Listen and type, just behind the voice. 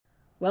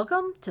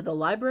Welcome to the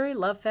Library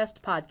Love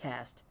Fest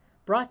podcast,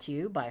 brought to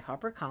you by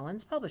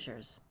HarperCollins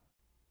Publishers.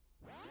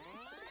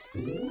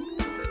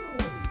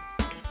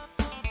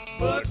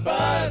 Book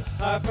Buzz,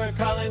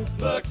 HarperCollins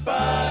Book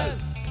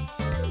Buzz.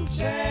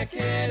 Check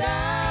it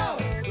out.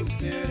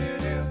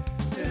 Do-do-do.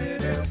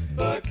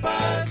 Book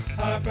Buzz,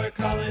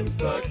 HarperCollins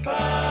Book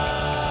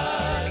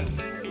Buzz.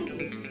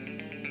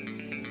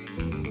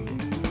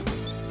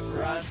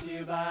 Brought to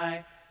you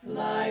by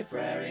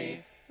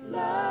Library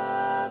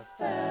Love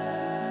Fest.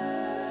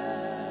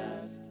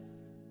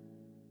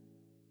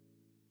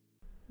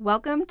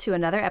 Welcome to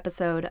another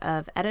episode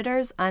of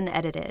Editors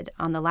Unedited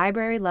on the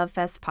Library Love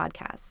Fest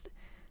podcast.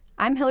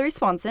 I'm Hilary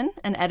Swanson,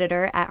 an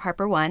editor at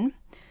HarperOne.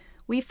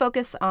 We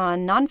focus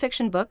on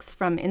nonfiction books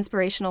from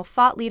inspirational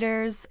thought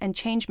leaders and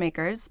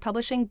changemakers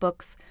publishing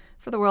books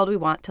for the world we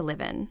want to live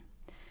in.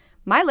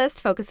 My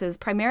list focuses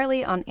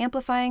primarily on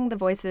amplifying the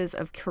voices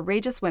of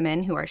courageous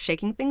women who are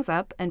shaking things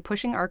up and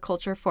pushing our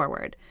culture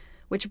forward,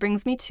 which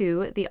brings me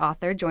to the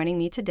author joining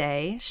me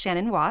today,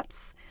 Shannon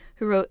Watts,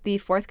 who wrote the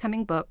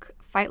forthcoming book,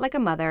 Fight Like a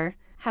Mother,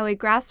 How a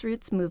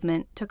Grassroots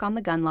Movement Took on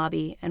the Gun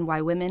Lobby and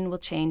Why Women Will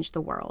Change the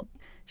World.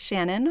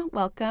 Shannon,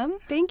 welcome.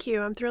 Thank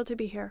you. I'm thrilled to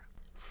be here.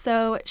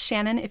 So,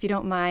 Shannon, if you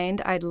don't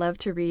mind, I'd love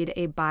to read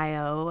a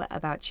bio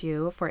about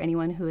you for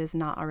anyone who is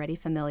not already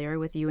familiar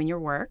with you and your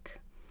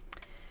work.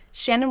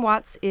 Shannon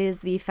Watts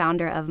is the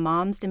founder of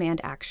Moms Demand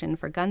Action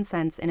for Gun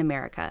Sense in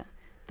America,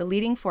 the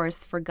leading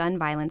force for gun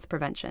violence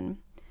prevention.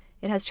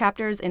 It has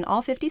chapters in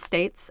all 50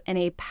 states and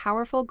a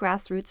powerful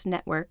grassroots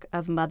network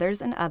of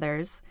mothers and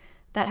others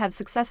that have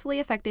successfully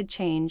affected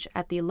change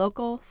at the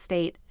local,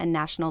 state, and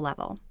national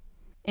level.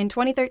 In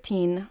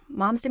 2013,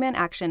 Moms Demand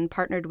Action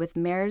partnered with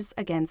Mayors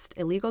Against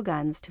Illegal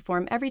Guns to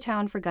form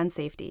Everytown for Gun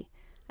Safety,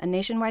 a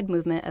nationwide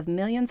movement of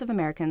millions of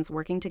Americans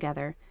working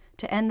together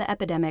to end the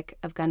epidemic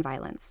of gun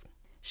violence.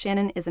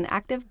 Shannon is an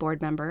active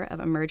board member of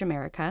Emerge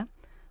America,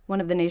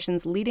 one of the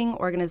nation's leading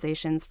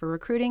organizations for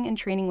recruiting and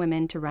training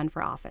women to run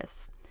for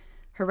office.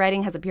 Her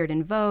writing has appeared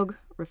in Vogue,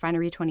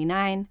 Refinery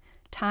 29,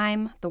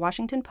 Time, The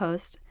Washington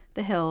Post,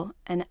 The Hill,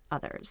 and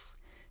others.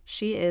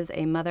 She is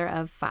a mother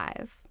of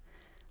 5.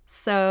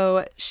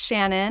 So,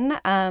 Shannon,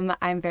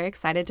 I'm very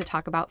excited to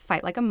talk about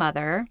Fight Like a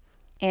Mother,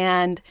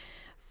 and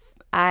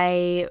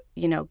I,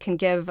 can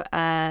give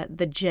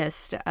the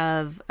gist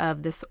of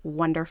this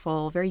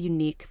wonderful, very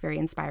unique, very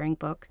inspiring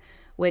book,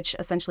 which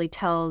essentially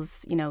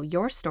tells,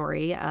 your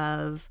story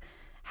of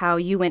how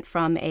you went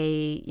from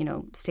a,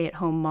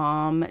 stay-at-home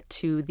mom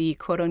to the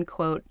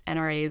quote-unquote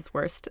NRA's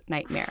worst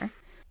nightmare.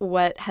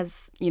 What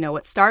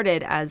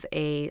started as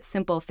a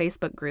simple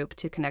Facebook group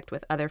to connect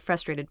with other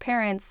frustrated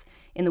parents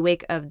in the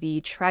wake of the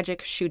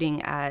tragic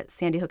shooting at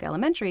Sandy Hook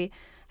Elementary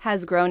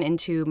has grown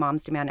into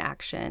Moms Demand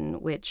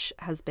Action, which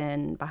has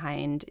been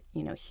behind,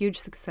 huge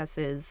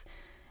successes,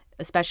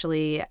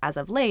 especially as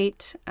of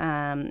late,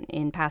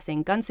 in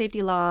passing gun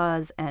safety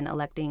laws and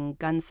electing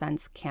gun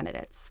sense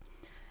candidates.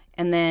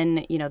 And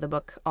then, the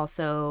book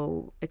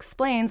also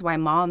explains why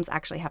moms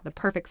actually have the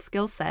perfect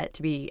skill set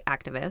to be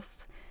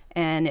activists.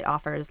 And it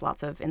offers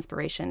lots of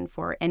inspiration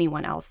for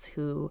anyone else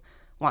who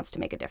wants to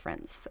make a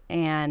difference.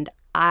 And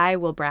I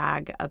will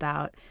brag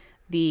about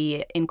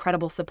the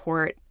incredible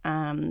support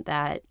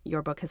that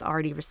your book has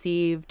already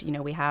received.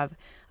 We have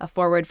a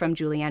foreword from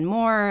Julianne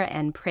Moore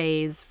and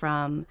praise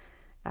from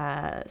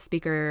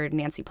Speaker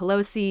Nancy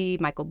Pelosi,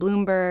 Michael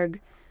Bloomberg,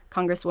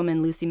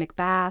 Congresswoman Lucy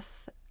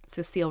McBath,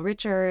 Cecile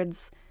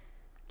Richards,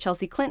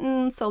 Chelsea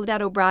Clinton,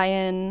 Soledad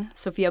O'Brien,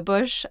 Sophia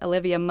Bush,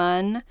 Olivia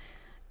Munn,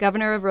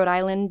 Governor of Rhode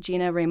Island,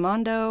 Gina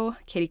Raimondo,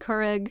 Katie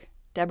Couric,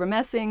 Deborah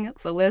Messing,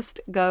 the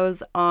list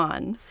goes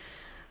on.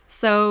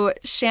 So,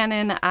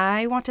 Shannon,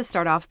 I want to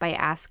start off by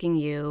asking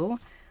you,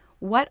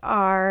 what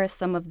are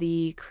some of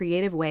the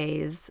creative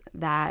ways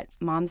that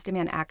Moms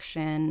Demand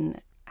Action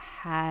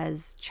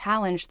has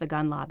challenged the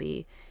gun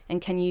lobby?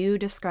 And can you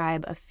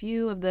describe a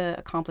few of the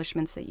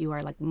accomplishments that you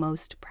are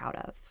most proud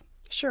of?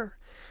 Sure.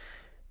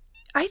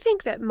 I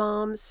think that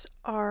moms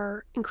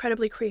are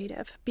incredibly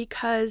creative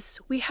because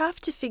we have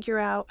to figure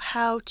out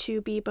how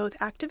to be both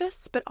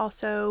activists but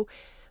also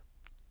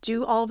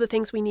do all the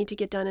things we need to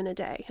get done in a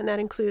day. And that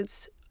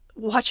includes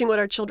watching what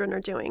our children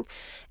are doing.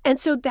 And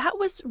so that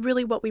was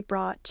really what we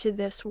brought to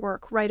this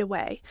work right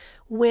away.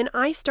 When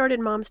I started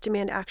Moms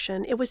Demand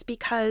Action, it was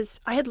because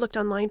I had looked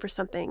online for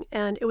something,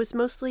 and it was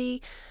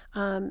mostly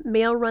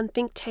male-run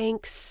think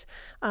tanks,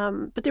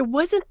 but there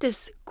wasn't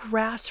this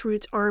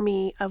grassroots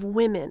army of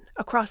women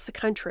across the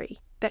country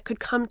that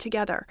could come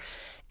together.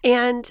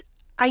 And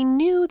I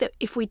knew that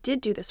if we did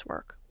do this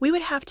work, we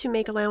would have to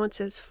make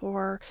allowances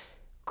for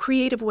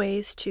creative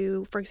ways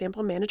to, for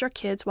example, manage our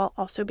kids while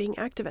also being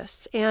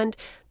activists. And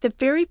the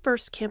very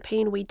first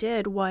campaign we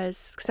did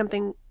was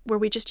something where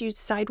we just used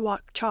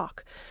sidewalk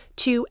chalk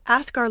to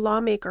ask our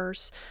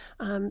lawmakers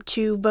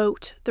to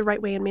vote the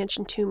right way in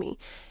Mansion Toomey.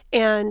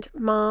 And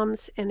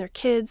moms and their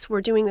kids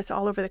were doing this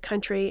all over the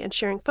country and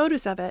sharing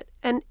photos of it.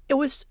 And it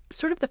was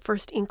sort of the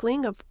first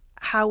inkling of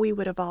how we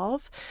would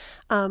evolve.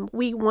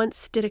 We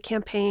once did a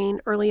campaign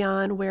early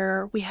on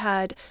where we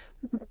had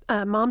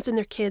moms and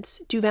their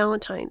kids do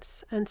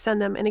Valentine's and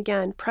send them, and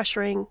again,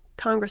 pressuring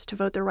Congress to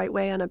vote the right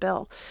way on a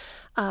bill.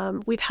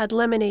 We've had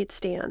lemonade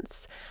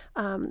stands.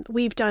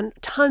 We've done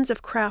tons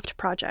of craft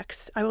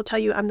projects. I will tell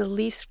you, I'm the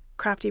least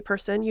crafty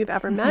person you've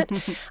ever met.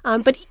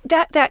 But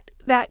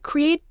that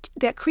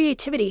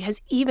creativity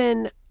has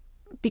even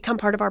become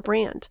part of our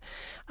brand.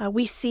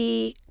 We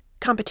see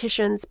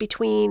competitions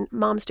between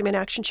Moms Demand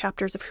Action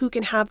chapters of who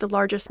can have the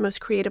largest,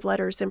 most creative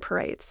letters in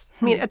parades.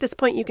 I mean, at this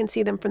point, you can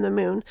see them from the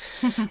moon.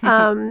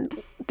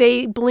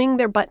 They bling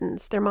their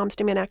buttons, their Moms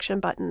Demand Action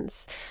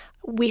buttons.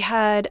 We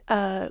had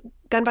a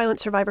gun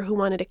violence survivor who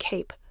wanted a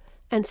cape.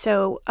 And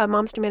so a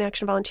Moms Demand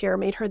Action volunteer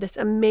made her this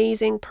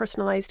amazing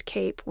personalized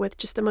cape with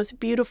just the most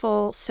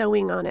beautiful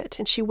sewing on it.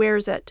 And she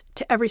wears it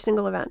to every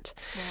single event.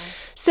 Wow.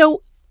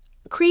 So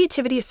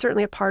creativity is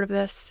certainly a part of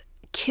this.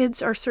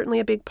 Kids are certainly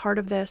a big part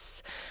of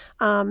this.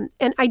 And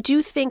I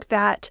do think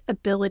that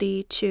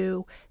ability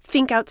to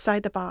think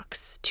outside the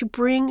box, to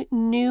bring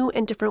new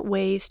and different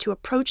ways to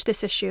approach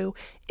this issue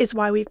is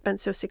why we've been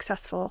so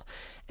successful.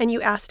 And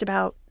you asked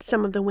about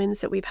some of the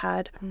wins that we've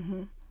had.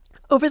 Mm-hmm.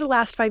 Over the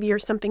last 5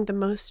 years, something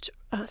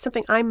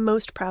I'm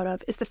most proud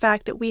of is the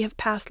fact that we have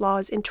passed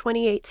laws in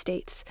 28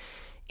 states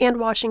and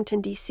Washington,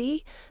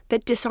 D.C.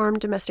 that disarm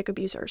domestic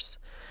abusers.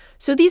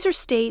 So these are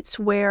states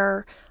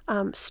where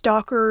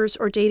stalkers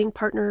or dating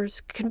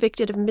partners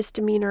convicted of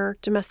misdemeanor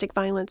domestic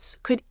violence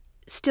could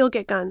still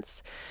get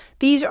guns.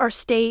 These are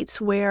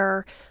states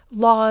where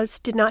laws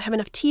did not have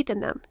enough teeth in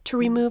them to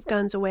remove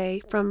guns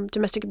away from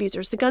domestic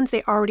abusers, the guns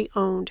they already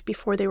owned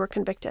before they were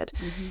convicted.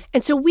 Mm-hmm.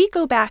 And so we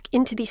go back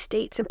into these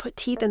states and put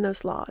teeth in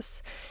those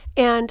laws.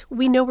 And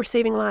we know we're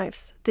saving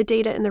lives. The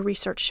data and the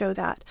research show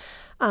that.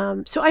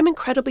 So I'm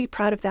incredibly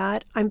proud of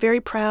that. I'm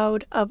very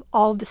proud of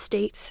all the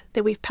states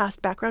that we've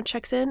passed background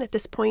checks in. At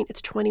this point,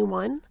 it's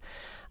 21.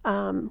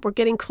 We're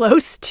getting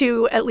close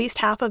to at least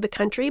half of the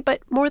country,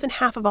 but more than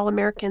half of all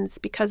Americans,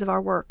 because of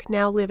our work,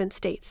 now live in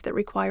states that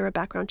require a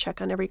background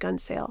check on every gun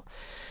sale.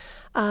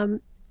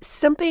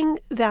 Something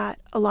that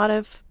a lot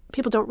of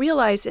people don't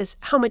realize is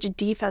how much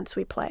defense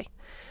we play.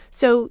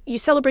 So you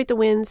celebrate the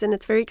wins, and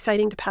it's very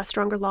exciting to pass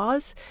stronger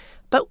laws,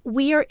 but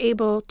we are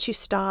able to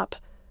stop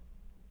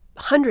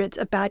hundreds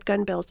of bad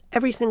gun bills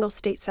every single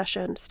state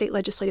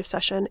legislative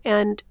session,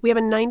 and we have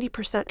a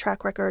 90%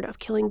 track record of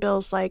killing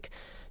bills like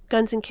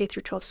guns in K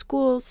through 12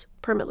 schools,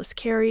 permitless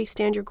carry,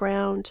 stand your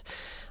ground,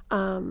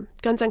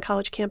 guns on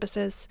college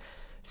campuses.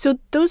 So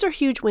those are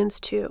huge wins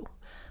too.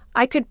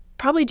 I could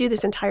probably do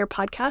this entire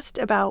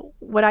podcast about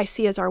what I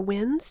see as our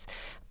wins,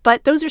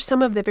 but those are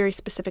some of the very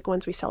specific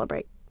ones we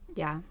celebrate.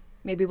 Yeah,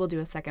 maybe we'll do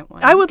a second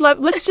one. I would love,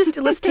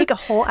 let's take a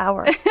whole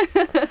hour.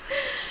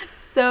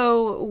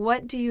 So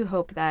what do you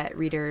hope that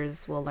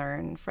readers will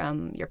learn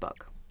from your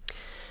book?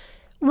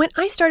 When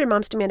I started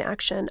Moms Demand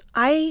Action,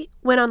 I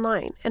went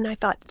online and I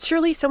thought,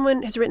 surely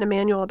someone has written a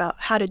manual about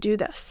how to do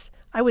this.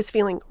 I was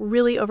feeling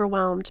really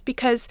overwhelmed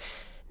because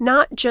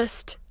not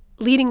just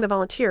leading the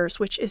volunteers,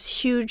 which is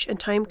huge and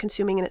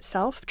time-consuming in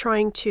itself,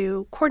 trying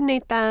to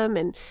coordinate them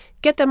and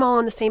get them all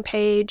on the same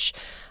page,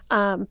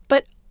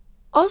 but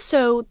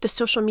also the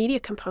social media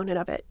component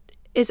of it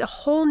is a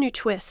whole new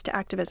twist to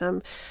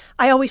activism.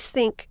 I always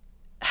think,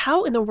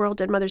 how in the world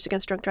did Mothers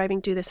Against Drunk Driving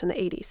do this in the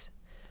 80s?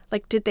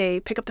 Like, did they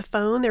pick up the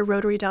phone, their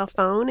rotary dial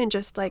phone, and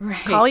just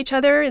call each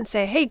other and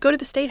say, hey, go to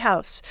the State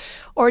House?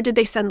 Or did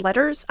they send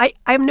letters? I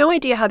have no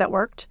idea how that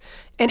worked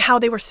and how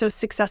they were so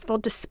successful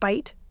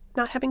despite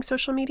not having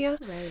social media.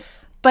 Right.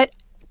 But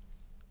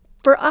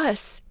for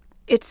us,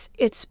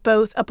 it's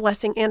both a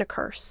blessing and a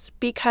curse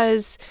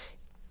because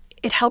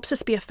it helps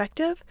us be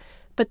effective.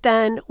 But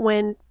then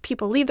when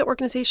people leave the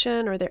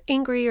organization or they're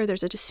angry or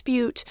there's a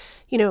dispute,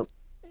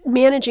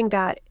 managing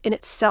that in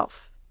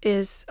itself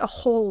is a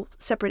whole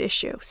separate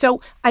issue. So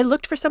I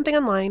looked for something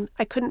online.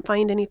 I couldn't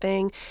find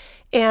anything.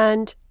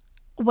 And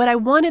what I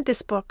wanted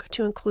this book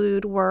to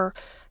include were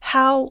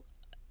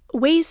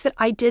ways that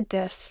I did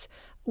this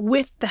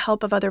with the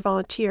help of other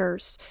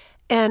volunteers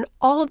and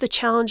all of the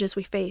challenges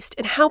we faced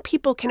and how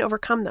people can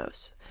overcome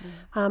those.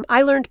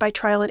 I learned by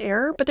trial and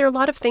error, but there are a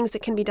lot of things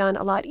that can be done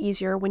a lot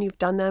easier when you've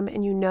done them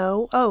and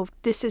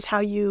this is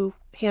how you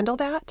handle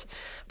that.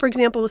 For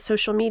example, with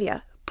social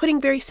media, putting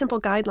very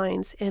simple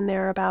guidelines in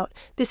there about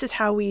this is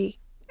how we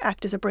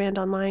act as a brand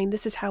online.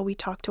 This is how we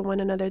talk to one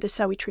another. This is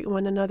how we treat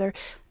one another.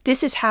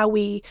 This is how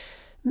we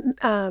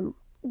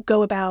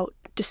go about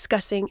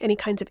discussing any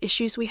kinds of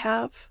issues we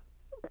have,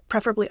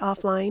 preferably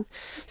offline.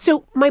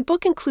 So my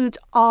book includes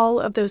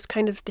all of those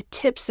kind of the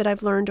tips that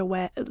I've learned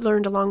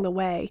along the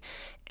way,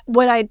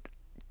 what I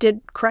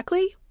did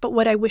correctly, but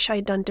what I wish I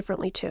had done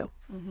differently too.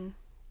 Mm-hmm.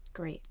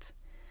 Great.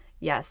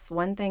 Yes,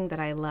 one thing that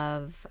I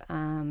love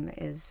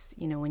is,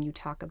 when you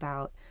talk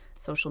about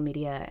social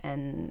media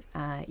and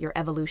your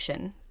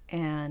evolution.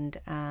 And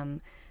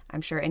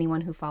I'm sure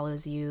anyone who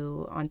follows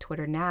you on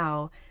Twitter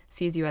now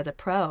sees you as a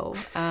pro.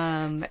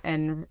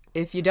 And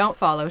if you don't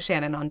follow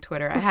Shannon on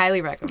Twitter, I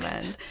highly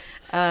recommend.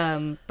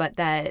 But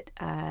that,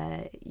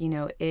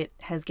 it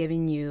has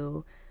given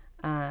you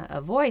a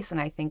voice, and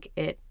I think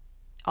it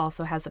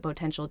also has the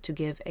potential to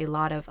give a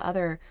lot of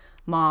other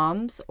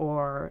moms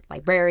or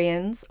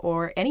librarians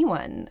or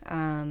anyone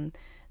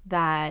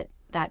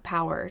that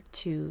power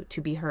to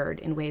be heard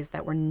in ways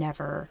that were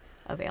never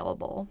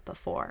available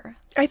before.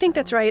 I think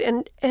that's right.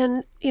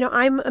 And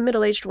I'm a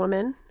middle-aged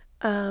woman.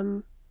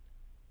 And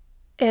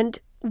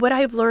what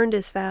I've learned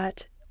is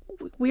that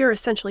we are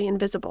essentially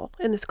invisible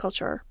in this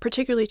culture,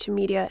 particularly to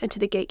media and to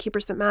the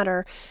gatekeepers that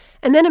matter.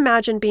 And then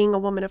imagine being a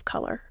woman of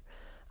color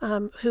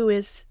who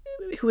is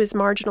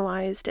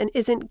marginalized and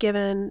isn't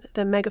given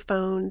the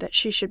megaphone that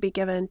she should be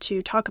given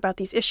to talk about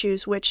these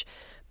issues, which,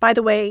 by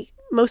the way,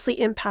 mostly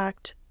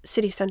impact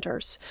city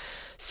centers.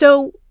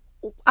 So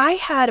I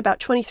had about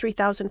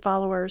 23,000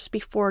 followers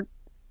before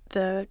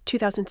the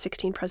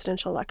 2016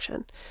 presidential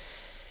election.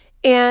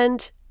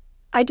 And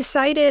I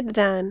decided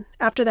then,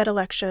 after that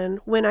election,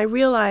 when I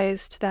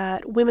realized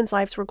that women's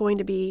lives were going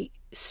to be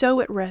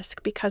so at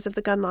risk because of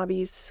the gun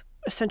lobby's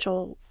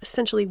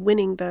essentially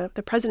winning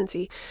the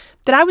presidency,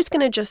 that I was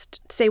going to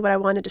just say what I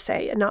wanted to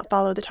say and not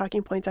follow the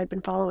talking points I'd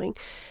been following.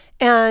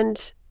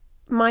 And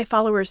my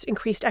followers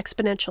increased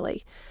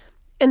exponentially.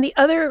 And the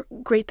other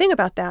great thing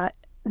about that,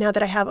 now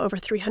that I have over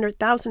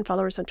 300,000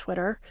 followers on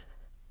Twitter,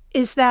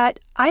 is that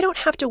I don't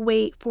have to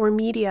wait for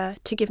media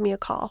to give me a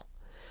call.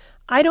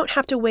 I don't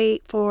have to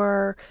wait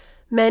for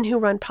men who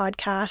run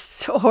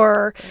podcasts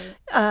or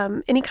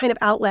any kind of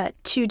outlet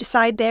to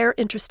decide they're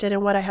interested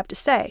in what I have to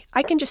say.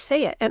 I can just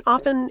say it, and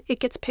often it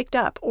gets picked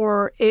up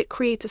or it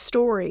creates a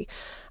story.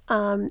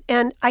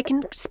 And I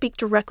can speak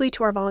directly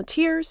to our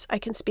volunteers. I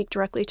can speak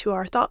directly to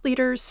our thought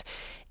leaders.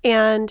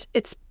 And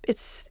it's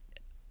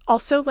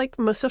also, like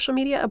most social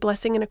media, a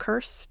blessing and a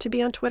curse to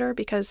be on Twitter,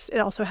 because it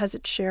also has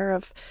its share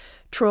of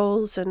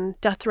trolls and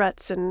death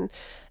threats and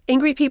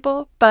angry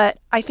people. But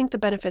I think the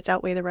benefits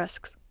outweigh the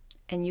risks.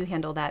 And you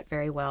handle that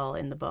very well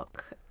in the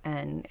book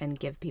and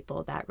give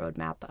people that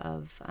roadmap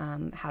of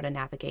how to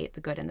navigate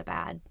the good and the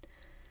bad.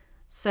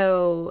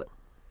 So,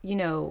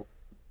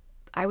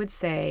 I would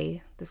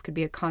say this could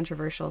be a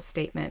controversial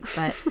statement,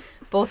 but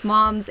both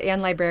moms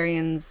and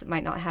librarians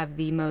might not have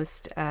the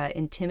most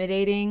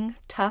intimidating,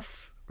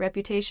 tough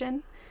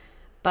reputation.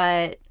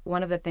 But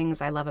one of the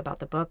things I love about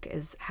the book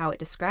is how it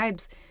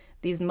describes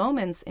these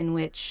moments in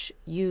which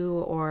you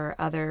or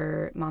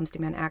other Moms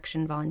Demand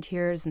Action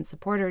volunteers and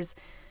supporters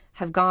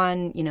have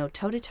gone,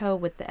 toe-to-toe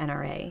with the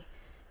NRA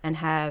and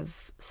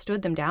have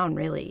stood them down,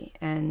 really.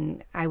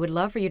 And I would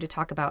love for you to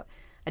talk about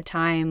a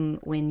time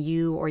when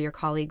you or your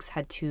colleagues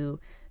had to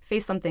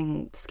face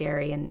something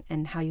scary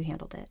and how you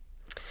handled it.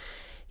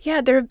 Yeah,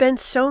 there have been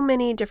so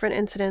many different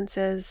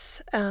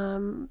incidences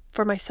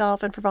for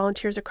myself and for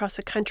volunteers across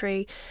the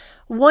country.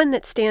 One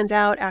that stands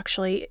out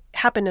actually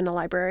happened in a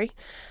library.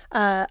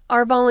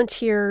 Our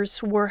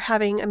volunteers were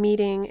having a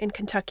meeting in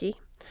Kentucky,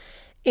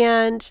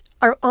 and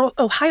our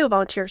Ohio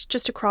volunteers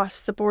just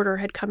across the border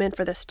had come in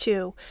for this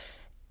too.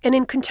 And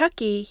in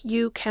Kentucky,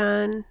 you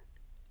can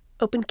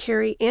open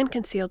carry and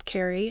concealed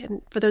carry.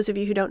 And for those of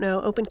you who don't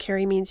know, open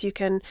carry means you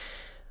can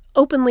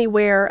openly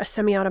wear a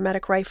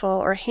semi-automatic rifle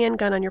or a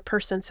handgun on your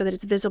person so that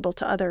it's visible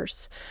to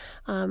others.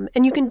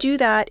 And you can do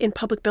that in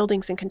public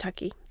buildings in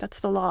Kentucky. That's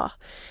the law.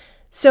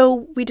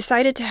 So we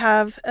decided to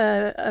have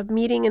a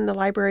meeting in the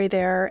library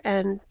there,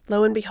 and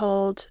lo and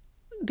behold,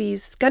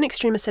 these gun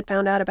extremists had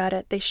found out about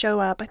it. They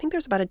show up. I think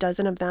there's about a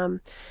dozen of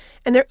them,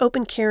 and they're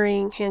open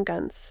carrying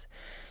handguns.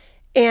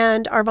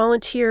 And our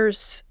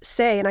volunteers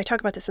say, and I talk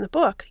about this in the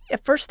book,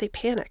 at first they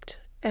panicked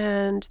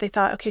and they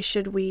thought, okay,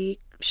 should we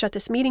shut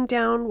this meeting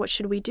down? What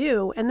should we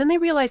do? And then they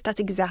realized that's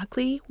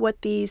exactly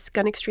what these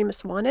gun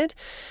extremists wanted.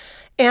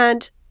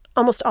 And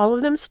almost all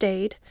of them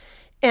stayed.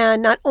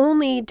 And not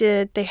only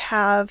did they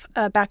have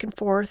a back and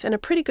forth and a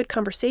pretty good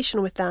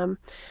conversation with them,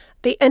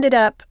 they ended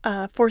up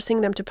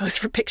forcing them to pose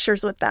for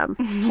pictures with them,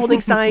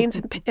 holding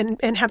signs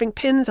and having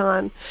pins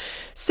on.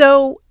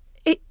 So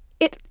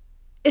it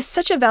is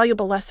such a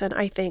valuable lesson,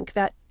 I think,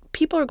 that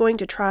people are going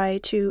to try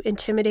to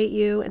intimidate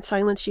you and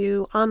silence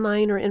you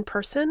online or in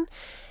person.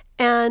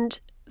 And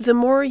the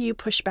more you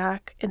push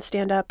back and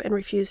stand up and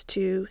refuse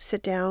to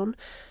sit down,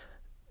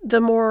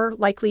 the more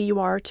likely you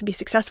are to be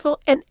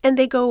successful. And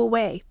they go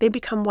away. They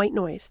become white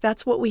noise.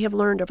 That's what we have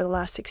learned over the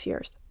last 6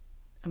 years.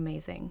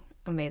 Amazing.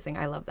 Amazing.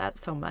 I love that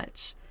so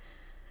much.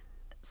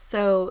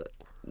 So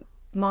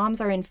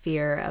moms are in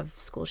fear of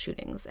school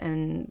shootings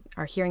and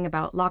are hearing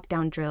about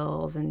lockdown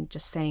drills and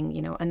just saying,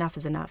 enough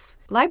is enough.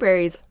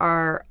 Libraries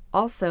are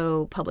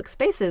also public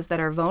spaces that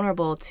are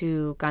vulnerable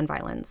to gun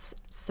violence.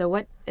 So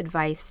what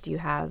advice do you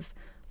have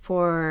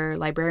for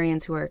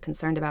librarians who are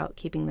concerned about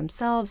keeping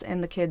themselves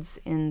and the kids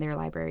in their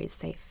libraries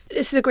safe?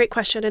 This is a great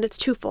question, and it's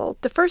twofold.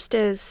 The first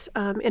is,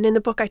 and in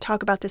the book I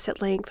talk about this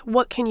at length,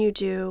 what can you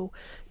do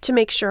to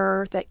make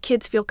sure that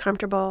kids feel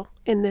comfortable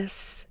in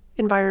this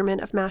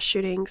environment of mass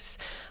shootings,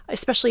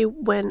 especially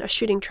when a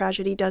shooting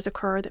tragedy does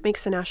occur that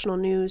makes the national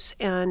news,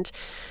 and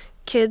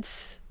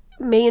kids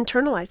may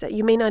internalize it.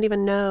 You may not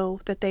even know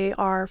that they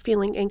are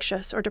feeling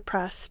anxious or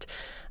depressed.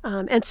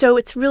 And so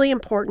it's really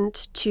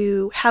important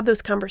to have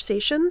those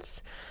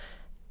conversations,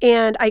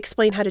 and I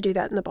explain how to do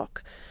that in the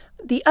book.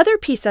 The other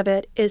piece of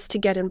it is to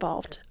get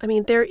involved. I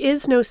mean, there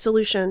is no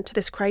solution to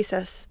this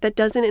crisis that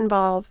doesn't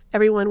involve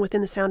everyone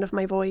within the sound of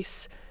my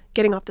voice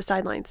getting off the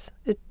sidelines.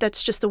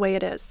 That's just the way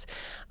it is.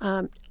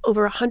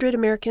 Over 100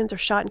 Americans are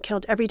shot and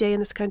killed every day in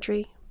this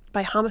country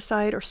by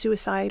homicide or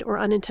suicide or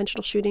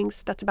unintentional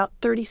shootings. That's about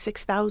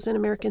 36,000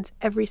 Americans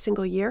every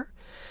single year.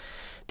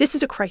 This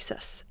is a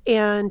crisis,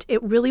 and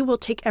it really will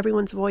take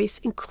everyone's voice,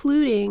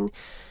 including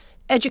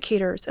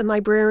educators and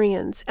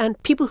librarians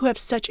and people who have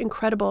such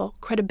incredible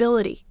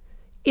credibility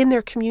in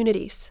their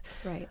communities,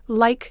 Right.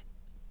 like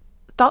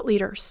thought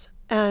leaders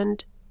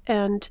and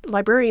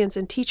librarians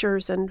and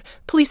teachers and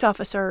police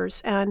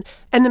officers and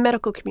the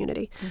medical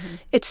community. Mm-hmm.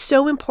 It's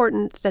so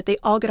important that they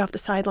all get off the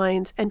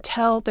sidelines and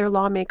tell their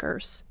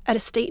lawmakers at a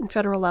state and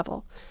federal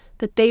level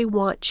that they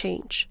want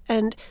change.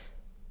 And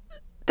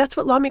that's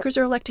what lawmakers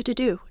are elected to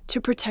do,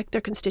 to protect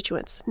their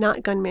constituents,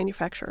 not gun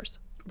manufacturers.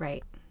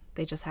 Right.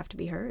 They just have to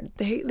be heard.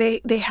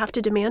 They have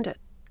to demand it.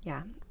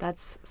 Yeah,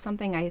 that's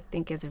something I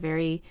think is a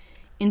very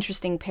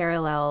interesting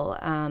parallel.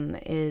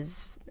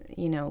 Is,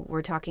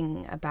 we're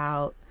talking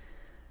about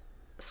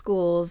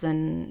schools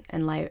and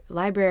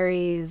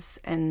libraries,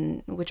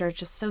 and which are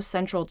just so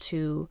central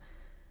to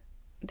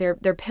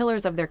they're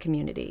pillars of their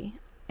community,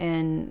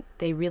 and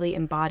they really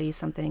embody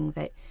something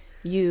that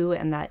you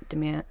and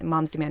that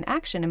Moms Demand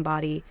Action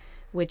embody,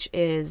 which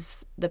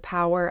is the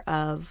power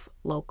of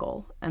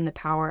local and the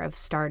power of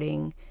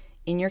starting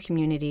in your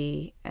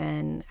community,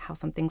 and how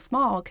something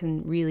small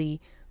can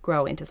really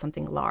grow into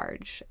something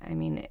large. I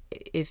mean,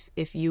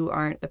 if you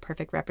aren't the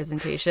perfect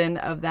representation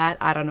of that,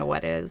 I don't know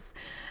what is.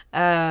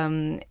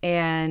 And,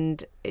 in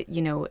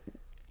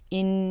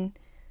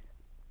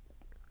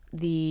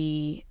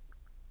the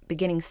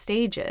beginning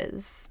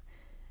stages,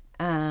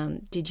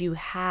 did you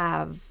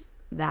have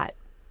that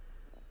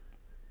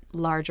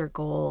larger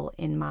goal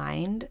in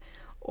mind,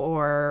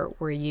 or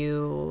were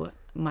you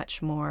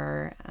much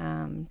more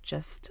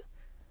just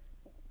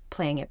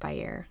playing it by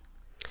ear?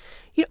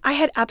 I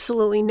had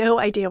absolutely no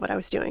idea what I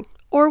was doing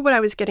or what I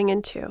was getting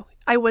into.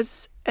 I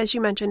was, as you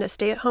mentioned, a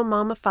stay-at-home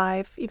mom of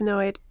 5, even though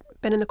I'd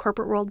been in the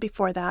corporate world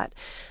before that.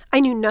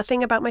 I knew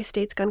nothing about my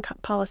state's gun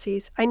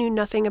policies. I knew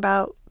nothing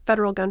about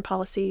federal gun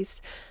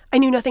policies. I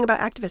knew nothing about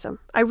activism.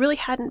 I really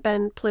hadn't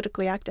been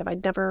politically active.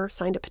 I'd never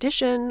signed a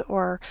petition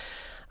or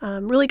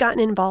really gotten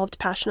involved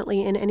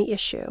passionately in any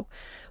issue.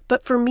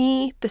 But for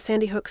me, the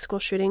Sandy Hook school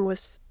shooting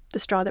was the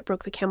straw that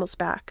broke the camel's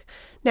back.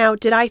 Now,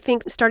 did I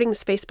think starting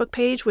this Facebook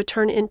page would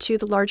turn into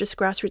the largest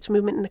grassroots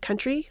movement in the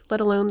country, let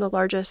alone the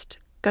largest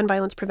gun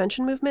violence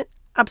prevention movement?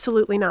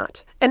 Absolutely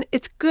not. And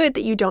it's good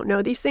that you don't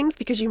know these things,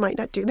 because you might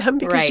not do them,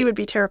 because Right. you would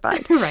be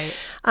terrified. Right.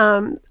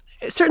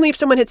 Certainly if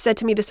someone had said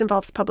to me, this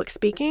involves public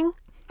speaking,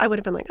 I would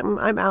have been like,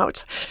 I'm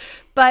out.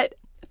 But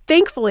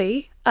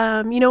thankfully,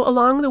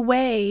 along the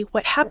way,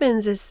 what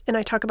happens is, and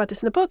I talk about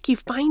this in the book, you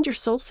find your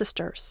soul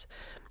sisters.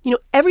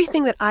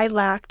 Everything that I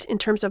lacked in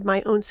terms of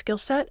my own skill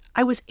set,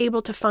 I was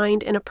able to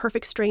find in a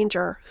perfect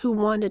stranger who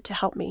wanted to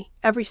help me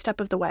every step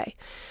of the way.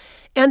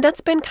 And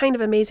that's been kind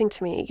of amazing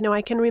to me.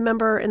 I can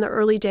remember in the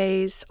early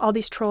days, all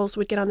these trolls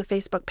would get on the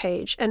Facebook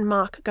page and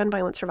mock gun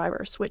violence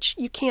survivors, which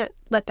you can't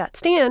let that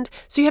stand.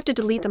 So you have to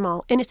delete them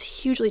all. And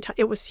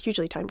it was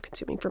hugely time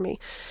consuming for me.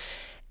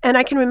 And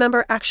I can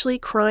remember actually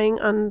crying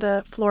on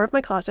the floor of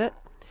my closet.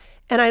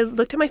 And I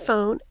looked at my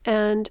phone,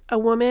 and a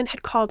woman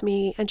had called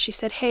me, and she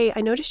said, "Hey,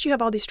 I noticed you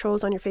have all these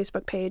trolls on your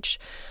Facebook page.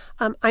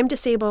 I'm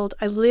disabled.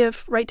 I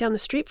live right down the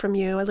street from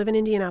you. I live in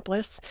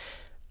Indianapolis.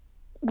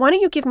 Why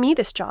don't you give me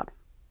this job?"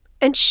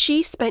 And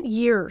she spent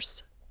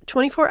years,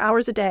 24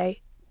 hours a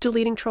day,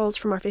 deleting trolls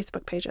from our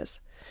Facebook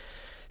pages.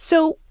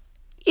 So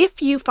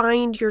if you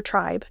find your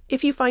tribe,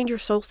 if you find your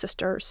soul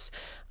sisters,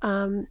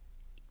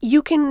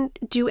 you can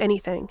do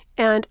anything.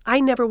 And I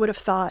never would have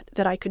thought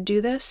that I could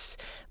do this.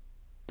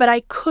 But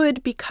I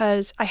could,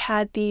 because I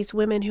had these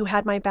women who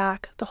had my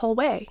back the whole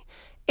way.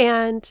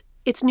 And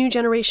it's new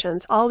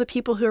generations. All the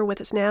people who are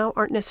with us now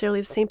aren't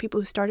necessarily the same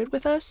people who started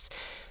with us.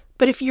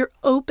 But if you're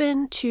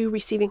open to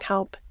receiving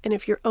help, and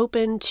if you're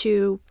open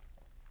to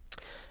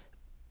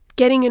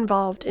getting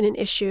involved in an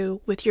issue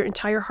with your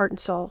entire heart and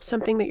soul,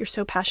 something that you're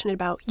so passionate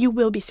about, you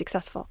will be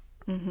successful.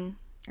 Mm-hmm.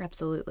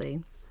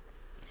 Absolutely.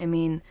 I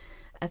mean,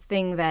 a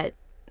thing that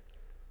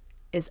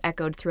is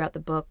echoed throughout the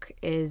book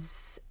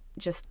is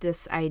just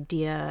this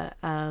idea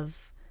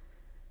of,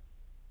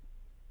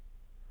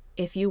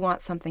 if you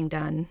want something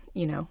done,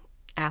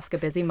 ask a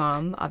busy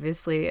mom,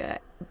 obviously,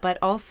 but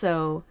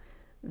also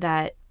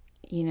that,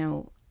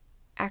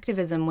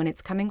 activism, when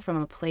it's coming from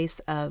a place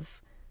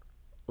of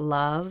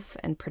love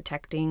and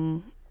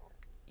protecting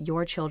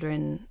your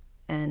children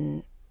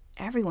and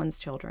everyone's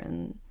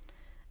children,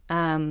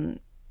 the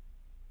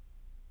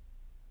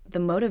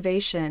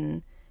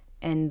motivation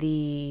and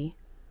the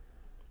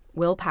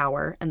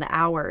willpower and the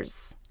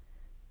hours,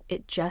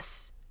 it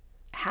just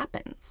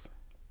happens,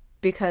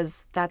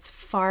 because that's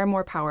far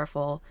more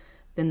powerful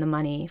than the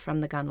money from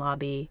the gun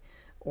lobby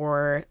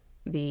or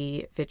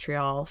the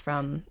vitriol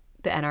from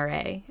the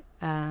NRA.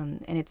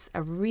 And it's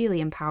a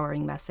really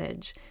empowering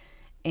message.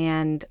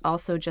 And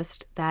also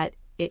just that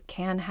it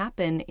can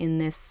happen in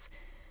this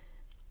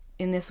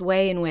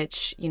way in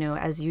which,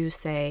 as you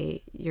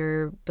say,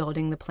 you're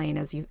building the plane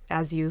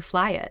as you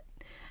fly it.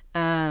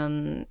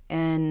 And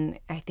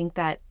I think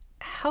that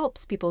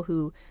helps people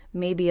who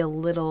may be a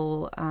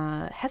little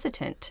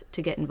hesitant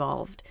to get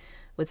involved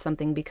with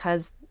something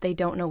because they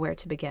don't know where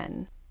to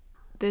begin.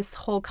 This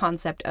whole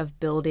concept of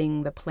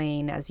building the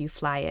plane as you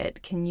fly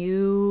it, can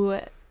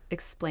you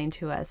explain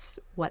to us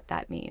what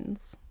that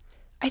means?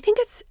 I think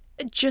it's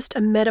just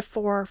a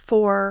metaphor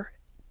for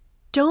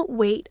don't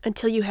wait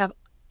until you have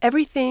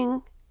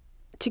everything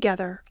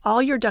together,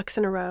 all your ducks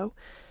in a row,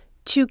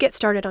 to get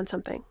started on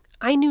something.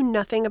 I knew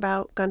nothing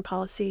about gun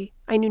policy.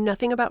 I knew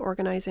nothing about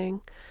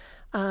organizing.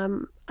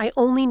 I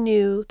only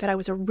knew that I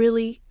was a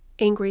really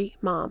angry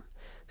mom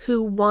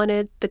who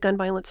wanted the gun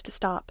violence to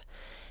stop.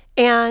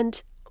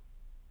 And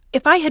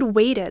if I had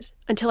waited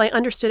until I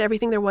understood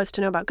everything there was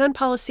to know about gun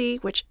policy,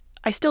 which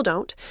I still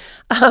don't,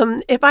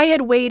 if I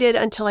had waited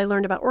until I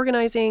learned about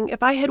organizing,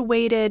 if I had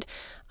waited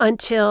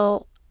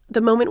until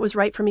the moment was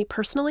right for me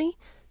personally,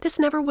 this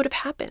never would have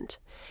happened.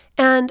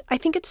 And I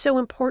think it's so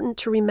important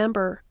to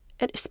remember,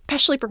 and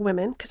especially for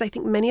women, because I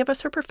think many of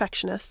us are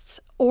perfectionists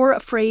or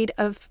afraid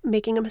of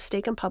making a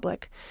mistake in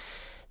public,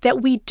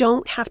 that we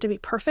don't have to be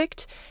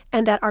perfect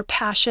and that our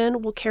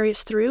passion will carry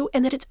us through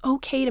and that it's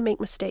okay to make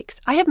mistakes.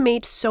 I have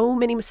made so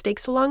many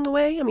mistakes along the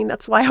way. I mean,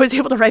 that's why I was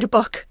able to write a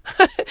book.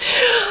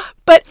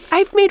 But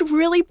I've made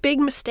really big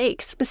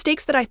mistakes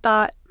that I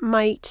thought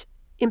might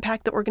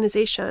impact the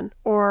organization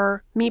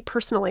or me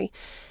personally.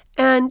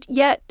 And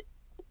yet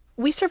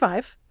we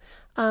survive.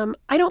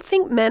 I don't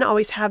think men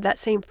always have that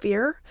same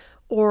fear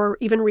or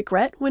even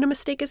regret when a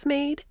mistake is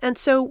made. And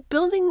so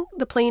building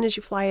the plane as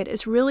you fly it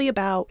is really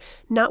about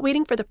not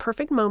waiting for the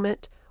perfect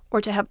moment or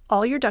to have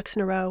all your ducks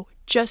in a row.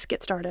 Just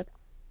get started.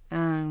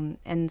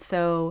 And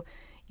so,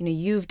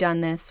 you've done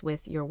this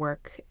with your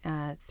work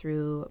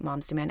through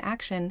Moms Demand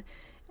Action.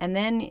 And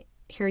then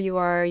here you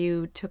are,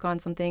 you took on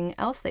something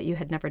else that you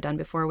had never done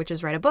before, which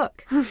is write a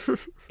book.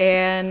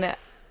 And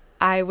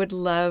I would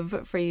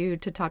love for you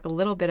to talk a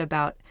little bit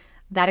about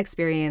that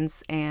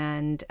experience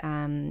and,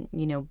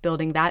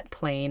 building that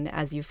plane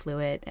as you flew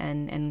it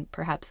and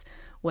perhaps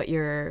what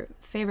your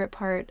favorite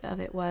part of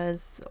it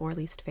was or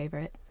least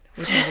favorite,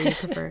 whichever you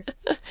prefer.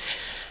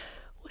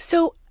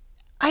 So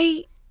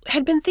I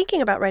had been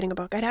thinking about writing a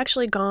book. I'd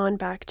actually gone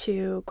back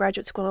to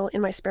graduate school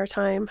in my spare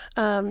time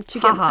to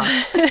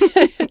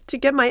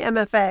get my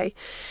MFA.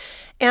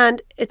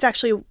 And it's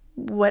actually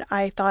what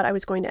I thought I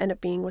was going to end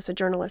up being was a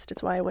journalist.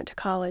 It's why I went to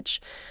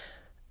college.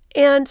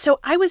 And so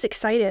I was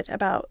excited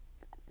about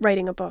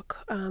writing a book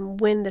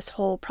when this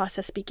whole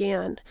process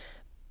began.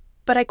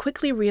 But I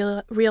quickly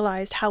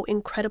realized how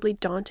incredibly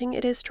daunting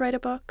it is to write a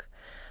book.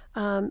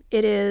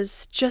 It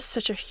is just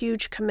such a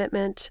huge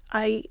commitment.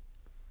 I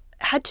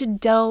had to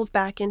delve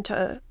back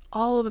into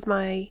all of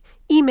my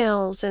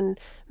emails and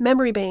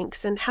memory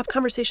banks and have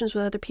conversations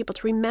with other people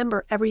to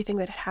remember everything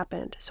that had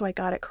happened so I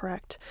got it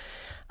correct.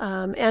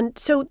 And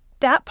so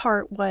that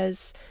part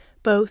was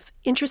both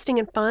interesting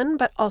and fun,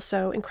 but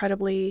also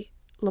incredibly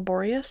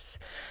laborious.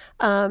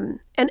 And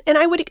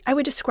I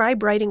would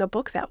describe writing a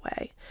book that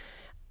way.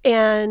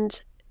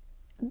 And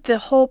the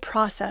whole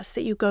process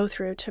that you go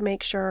through to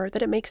make sure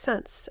that it makes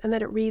sense and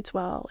that it reads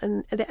well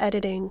and the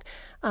editing,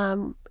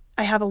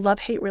 I have a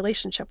love-hate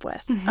relationship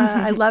with.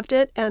 I loved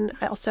it, and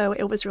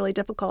it was really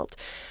difficult.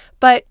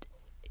 But,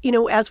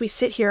 as we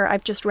sit here,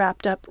 I've just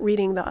wrapped up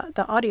reading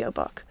the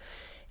audiobook.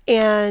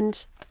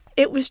 And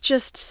it was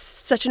just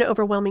such an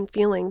overwhelming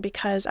feeling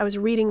because I was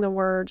reading the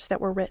words that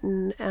were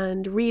written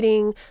and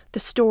reading the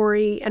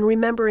story and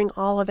remembering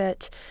all of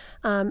it.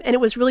 And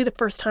it was really the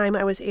first time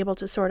I was able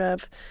to sort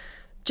of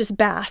just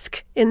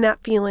bask in that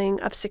feeling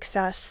of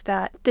success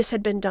that this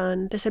had been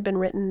done, this had been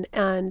written,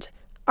 and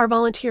our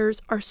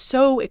volunteers are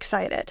so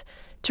excited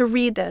to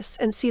read this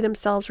and see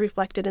themselves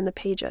reflected in the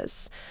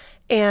pages.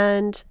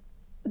 And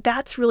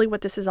that's really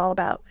what this is all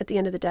about at the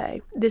end of the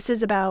day. This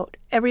is about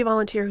every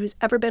volunteer who's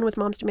ever been with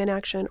Moms Demand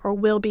Action or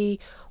will be,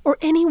 or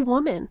any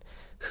woman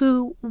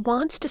who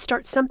wants to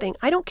start something.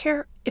 I don't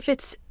care if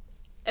it's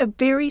a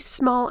very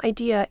small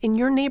idea in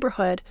your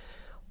neighborhood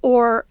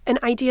or an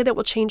idea that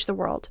will change the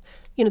world.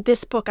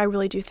 This book I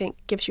really do think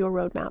gives you a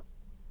roadmap.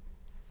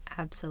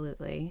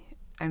 Absolutely.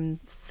 I'm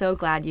so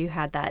glad you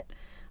had that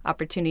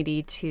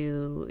opportunity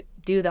to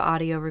do the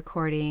audio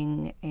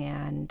recording,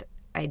 and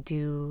I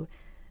do.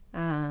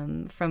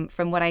 From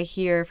what I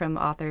hear from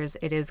authors,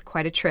 it is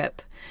quite a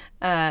trip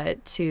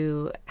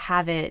to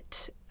have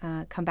it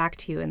come back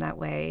to you in that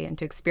way and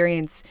to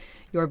experience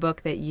your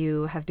book that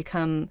you have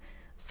become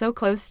so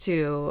close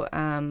to,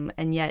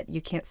 and yet you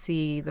can't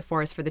see the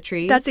forest for the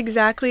trees. That's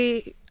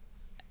exactly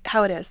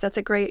how it is. That's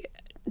a great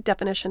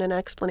definition and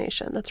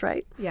explanation. That's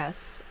right.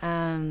 Yes.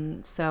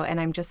 And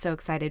I'm just so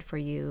excited for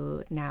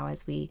you now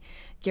as we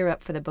gear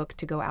up for the book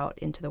to go out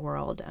into the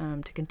world,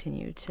 to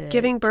continue to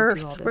giving birth. To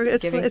do all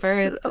this. Giving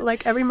birth.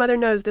 Like every mother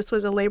knows, this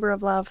was a labor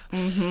of love.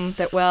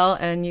 Mm-hmm.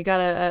 And you got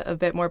a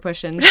bit more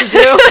pushing to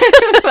do,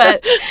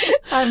 but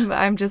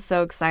I'm just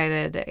so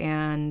excited,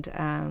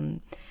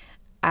 and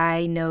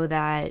I know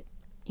that,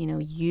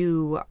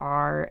 you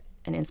are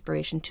an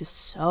inspiration to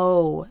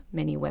so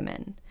many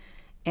women.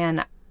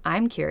 And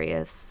I'm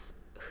curious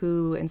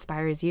who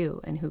inspires you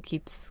and who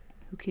keeps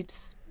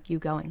you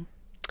going.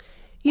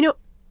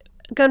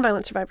 Gun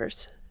violence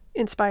survivors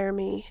inspire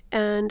me.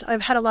 And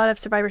I've had a lot of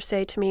survivors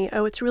say to me,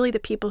 oh, it's really the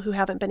people who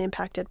haven't been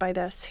impacted by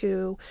this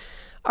who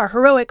are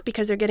heroic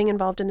because they're getting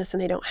involved in this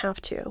and they don't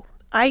have to.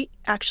 I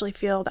actually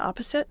feel the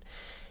opposite.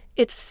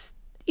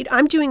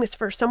 I'm doing this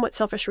for somewhat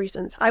selfish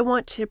reasons. I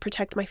want to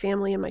protect my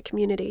family and my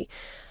community.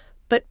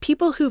 But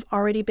people who've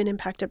already been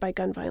impacted by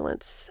gun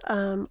violence,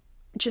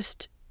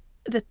 just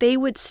that they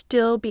would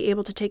still be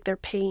able to take their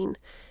pain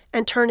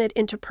and turn it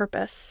into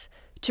purpose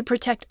to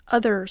protect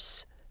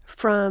others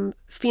from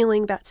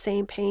feeling that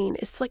same pain.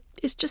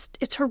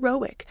 It's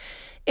heroic.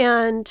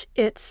 And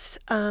it's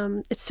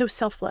so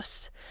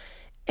selfless.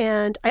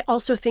 And I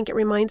also think it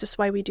reminds us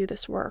why we do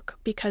this work,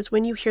 because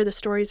when you hear the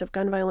stories of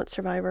gun violence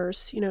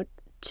survivors,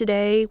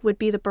 today would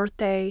be the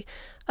birthday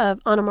of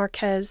Ana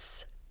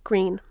Marquez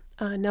Green,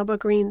 Nelba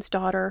Green's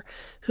daughter,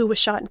 who was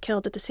shot and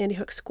killed at the Sandy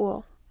Hook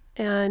school.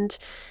 And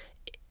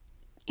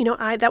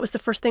that was the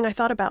first thing I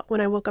thought about when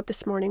I woke up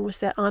this morning, was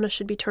that Anna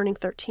should be turning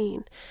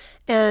 13.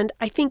 And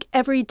I think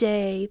every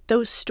day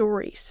those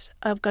stories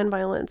of gun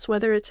violence,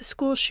 whether it's a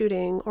school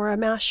shooting or a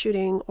mass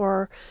shooting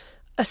or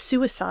a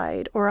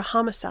suicide or a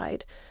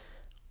homicide,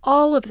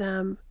 all of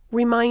them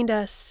remind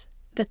us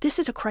that this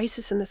is a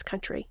crisis in this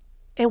country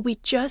and we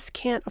just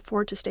can't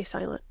afford to stay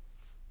silent.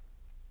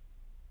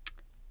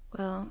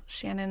 Well,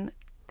 Shannon,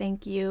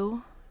 thank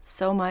you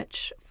so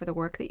much for the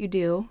work that you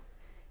do.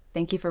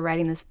 Thank you for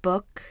writing this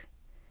book.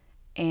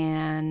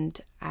 And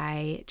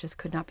I just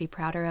could not be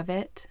prouder of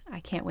it. I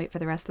can't wait for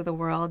the rest of the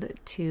world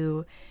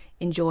to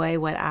enjoy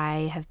what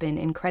I have been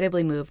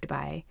incredibly moved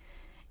by.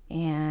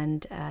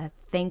 And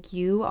thank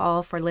you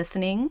all for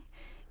listening.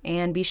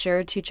 And be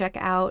sure to check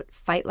out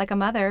Fight Like a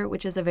Mother,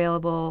 which is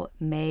available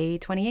May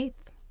 28th.